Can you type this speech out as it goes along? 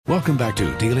Welcome back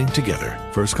to Dealing Together.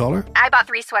 First caller? I bought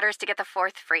 3 sweaters to get the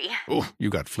 4th free. Oh, you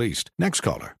got fleeced. Next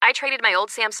caller? I traded my old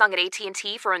Samsung at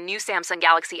AT&T for a new Samsung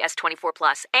Galaxy S24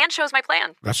 Plus and chose my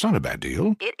plan. That's not a bad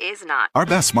deal. It is not. Our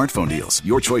best smartphone deals.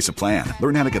 Your choice of plan.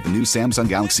 Learn how to get the new Samsung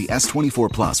Galaxy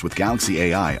S24 Plus with Galaxy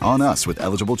AI on us with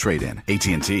eligible trade-in.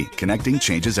 AT&T. Connecting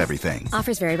changes everything.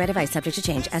 Offers vary by device. Subject to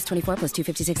change. S24 plus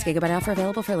 256 gigabyte offer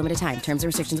available for a limited time. Terms and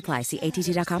restrictions apply. See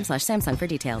att.com/Samsung for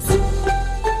details.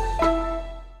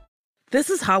 This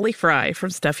is Holly Fry from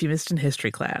Stuff You Missed in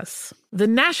History class. The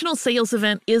national sales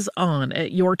event is on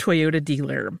at your Toyota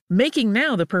dealer, making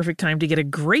now the perfect time to get a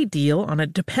great deal on a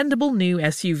dependable new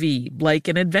SUV, like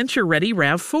an adventure-ready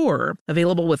RAV4.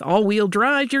 Available with all-wheel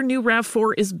drive, your new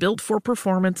RAV4 is built for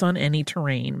performance on any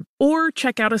terrain. Or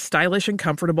check out a stylish and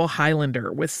comfortable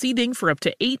Highlander with seating for up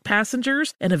to 8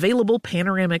 passengers and available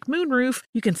panoramic moonroof.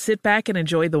 You can sit back and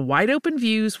enjoy the wide-open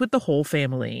views with the whole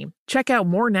family. Check out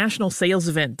more national sales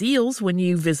event deals when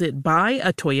you visit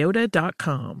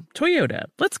buyatoyota.com. Toyota,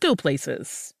 let's go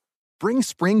places. Bring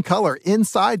spring color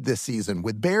inside this season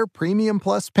with Behr Premium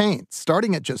Plus paint,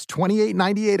 starting at just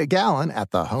 $28.98 a gallon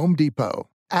at the Home Depot.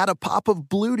 Add a pop of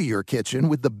blue to your kitchen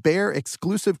with the Behr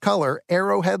exclusive color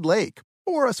Arrowhead Lake,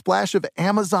 or a splash of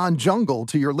Amazon Jungle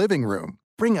to your living room.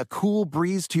 Bring a cool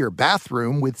breeze to your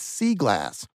bathroom with Sea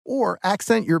Glass, or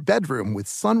accent your bedroom with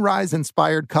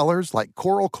sunrise-inspired colors like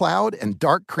Coral Cloud and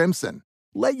Dark Crimson.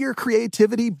 Let your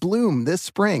creativity bloom this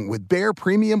spring with Behr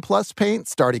Premium Plus paint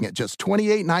starting at just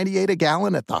 $28.98 a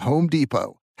gallon at the Home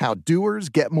Depot. How doers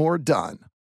get more done.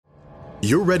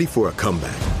 You're ready for a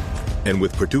comeback. And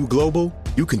with Purdue Global,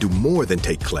 you can do more than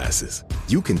take classes.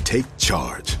 You can take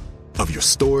charge of your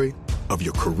story, of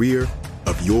your career,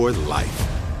 of your life.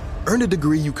 Earn a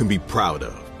degree you can be proud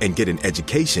of and get an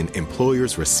education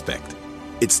employers respect.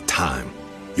 It's time,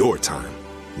 your time,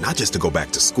 not just to go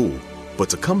back to school, but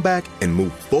to come back and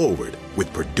move forward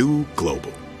with Purdue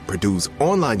Global, Purdue's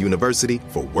online university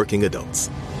for working adults.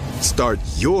 Start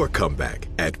your comeback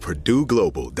at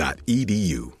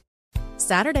purdueglobal.edu.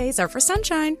 Saturdays are for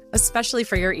sunshine, especially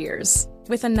for your ears.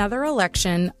 With another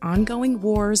election, ongoing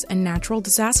wars, and natural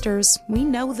disasters, we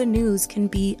know the news can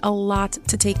be a lot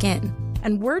to take in.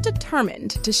 And we're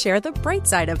determined to share the bright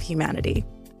side of humanity.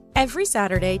 Every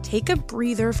Saturday, take a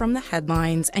breather from the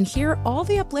headlines and hear all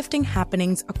the uplifting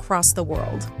happenings across the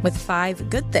world with 5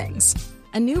 Good Things,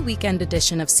 a new weekend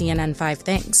edition of CNN 5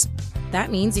 Things. That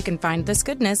means you can find this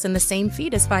goodness in the same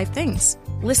feed as 5 Things.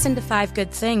 Listen to 5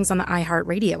 Good Things on the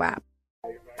iHeartRadio app.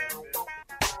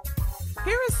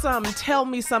 Here is some Tell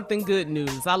Me Something Good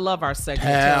news. I love our segment.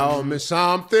 Tell me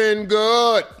something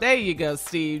good. There you go,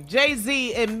 Steve.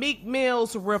 Jay-Z and Meek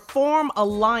Mill's Reform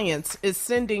Alliance is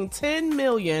sending 10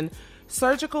 million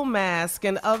surgical masks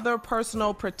and other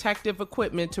personal protective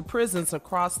equipment to prisons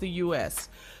across the U.S.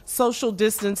 Social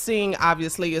distancing,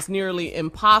 obviously, is nearly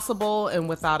impossible, and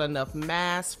without enough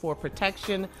masks for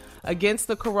protection against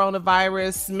the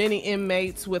coronavirus, many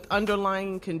inmates with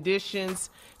underlying conditions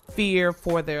fear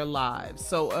for their lives.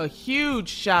 So a huge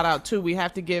shout out too we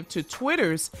have to give to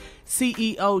Twitter's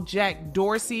CEO Jack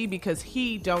Dorsey, because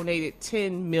he donated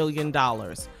 $10 million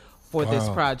for this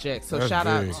project. So shout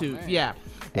out to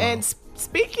And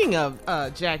speaking of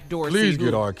Jack Dorsey, Please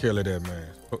get R. Kelly that man.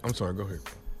 Oh, I'm sorry, go ahead.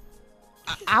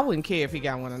 I wouldn't care if he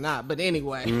got one or not, but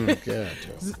anyway.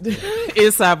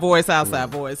 Inside voice, outside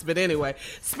voice. But anyway,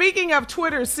 speaking of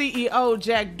Twitter CEO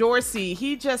Jack Dorsey,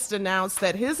 he just announced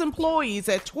that his employees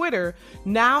at Twitter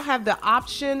now have the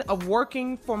option of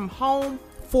working from home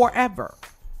forever.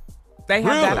 They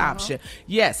have that option.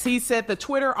 Yes, he said the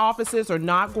Twitter offices are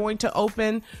not going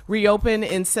to reopen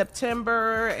in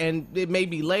September, and it may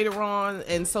be later on.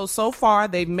 And so far,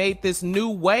 they've made this new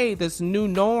way, this new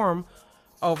norm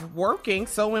of working,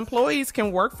 so employees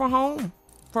can work from home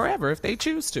forever if they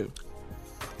choose to.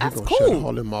 That's cool. Shut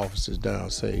all them offices down,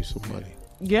 save some money.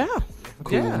 Yeah.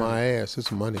 Cool my ass.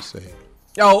 It's money saved.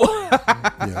 Oh.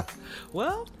 Yeah.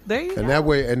 Well, there you go. And that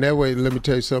way, let me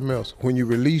tell you something else. When you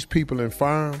release people and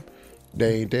fire them,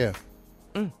 they ain't there.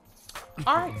 All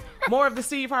right. More of the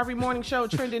Steve Harvey Morning Show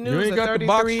trending news. You ain't got the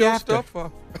box stuff for.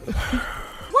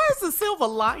 Where's the silver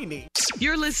lining?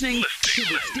 You're listening to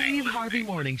the Steve Harvey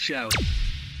Morning Show.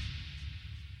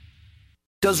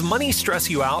 Does money stress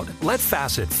you out? Let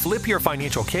Facet flip your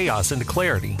financial chaos into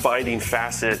clarity. Finding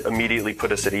Facet immediately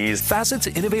put us at ease. Facet's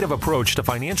innovative approach to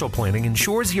financial planning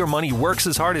ensures your money works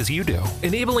as hard as you do,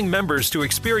 enabling members to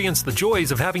experience the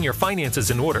joys of having your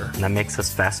finances in order. And that makes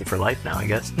us Facet for life now, I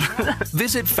guess.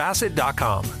 Visit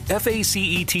Facet.com,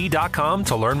 FACET.com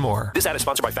to learn more. This ad is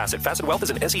sponsored by Facet. Facet Wealth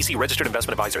is an SEC registered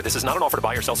investment advisor. This is not an offer to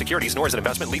buy or sell securities, nor is it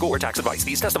investment, legal, or tax advice.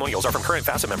 These testimonials are from current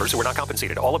Facet members who are not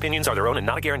compensated. All opinions are their own and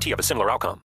not a guarantee of a similar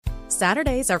outcome.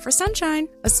 Saturdays are for sunshine,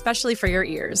 especially for your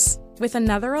ears. With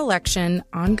another election,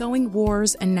 ongoing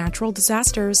wars, and natural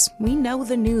disasters, we know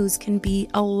the news can be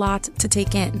a lot to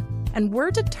take in. And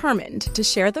we're determined to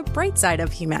share the bright side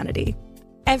of humanity.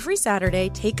 Every Saturday,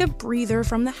 take a breather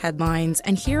from the headlines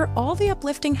and hear all the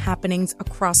uplifting happenings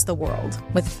across the world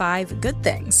with 5 Good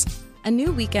Things, a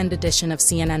new weekend edition of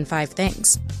CNN 5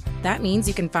 Things. That means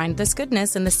you can find this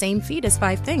goodness in the same feed as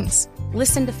 5 Things.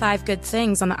 Listen to 5 Good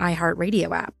Things on the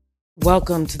iHeartRadio app.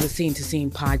 Welcome to the Scene to Scene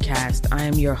podcast. I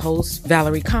am your host,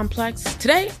 Valerie Complex.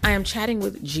 Today, I am chatting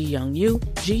with Ji Young Yoo.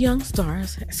 Ji Young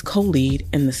stars as co-lead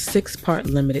in the 6-part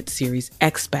limited series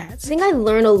Expats. I think I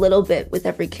learn a little bit with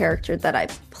every character that I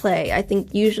play. I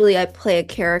think usually I play a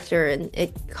character and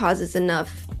it causes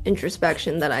enough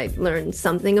introspection that I learn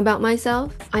something about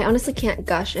myself. I honestly can't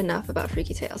gush enough about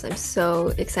Freaky Tales. I'm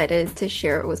so excited to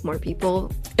share it with more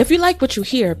people. If you like what you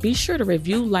hear, be sure to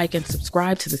review, like, and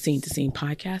subscribe to the Scene to Scene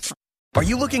podcast. Are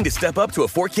you looking to step up to a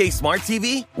 4K smart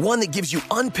TV? One that gives you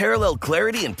unparalleled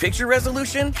clarity and picture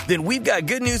resolution? Then we've got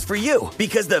good news for you,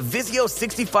 because the Vizio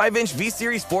 65-inch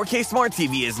V-Series 4K smart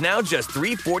TV is now just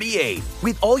 $348.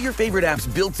 With all your favorite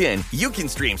apps built in, you can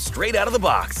stream straight out of the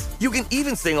box. You can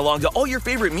even sing along to all your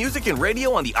favorite music and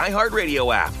radio on the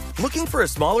iHeartRadio app. Looking for a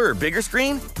smaller or bigger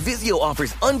screen? Vizio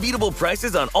offers unbeatable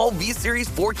prices on all V-Series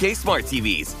 4K smart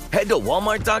TVs. Head to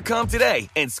Walmart.com today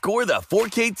and score the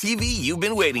 4K TV you've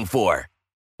been waiting for.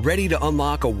 Ready to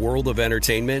unlock a world of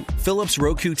entertainment? Philips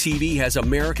Roku TV has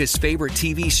America's favorite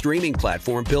TV streaming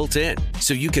platform built in,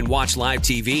 so you can watch live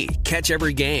TV, catch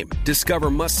every game, discover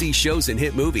must-see shows and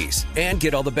hit movies, and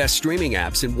get all the best streaming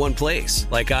apps in one place,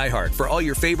 like iHeart for all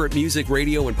your favorite music,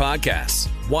 radio, and podcasts.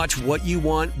 Watch what you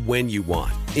want, when you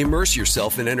want. Immerse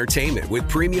yourself in entertainment with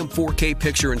premium 4K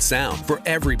picture and sound for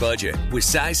every budget, with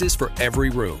sizes for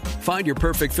every room. Find your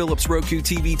perfect Philips Roku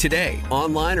TV today,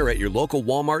 online or at your local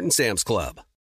Walmart and Sam's Club.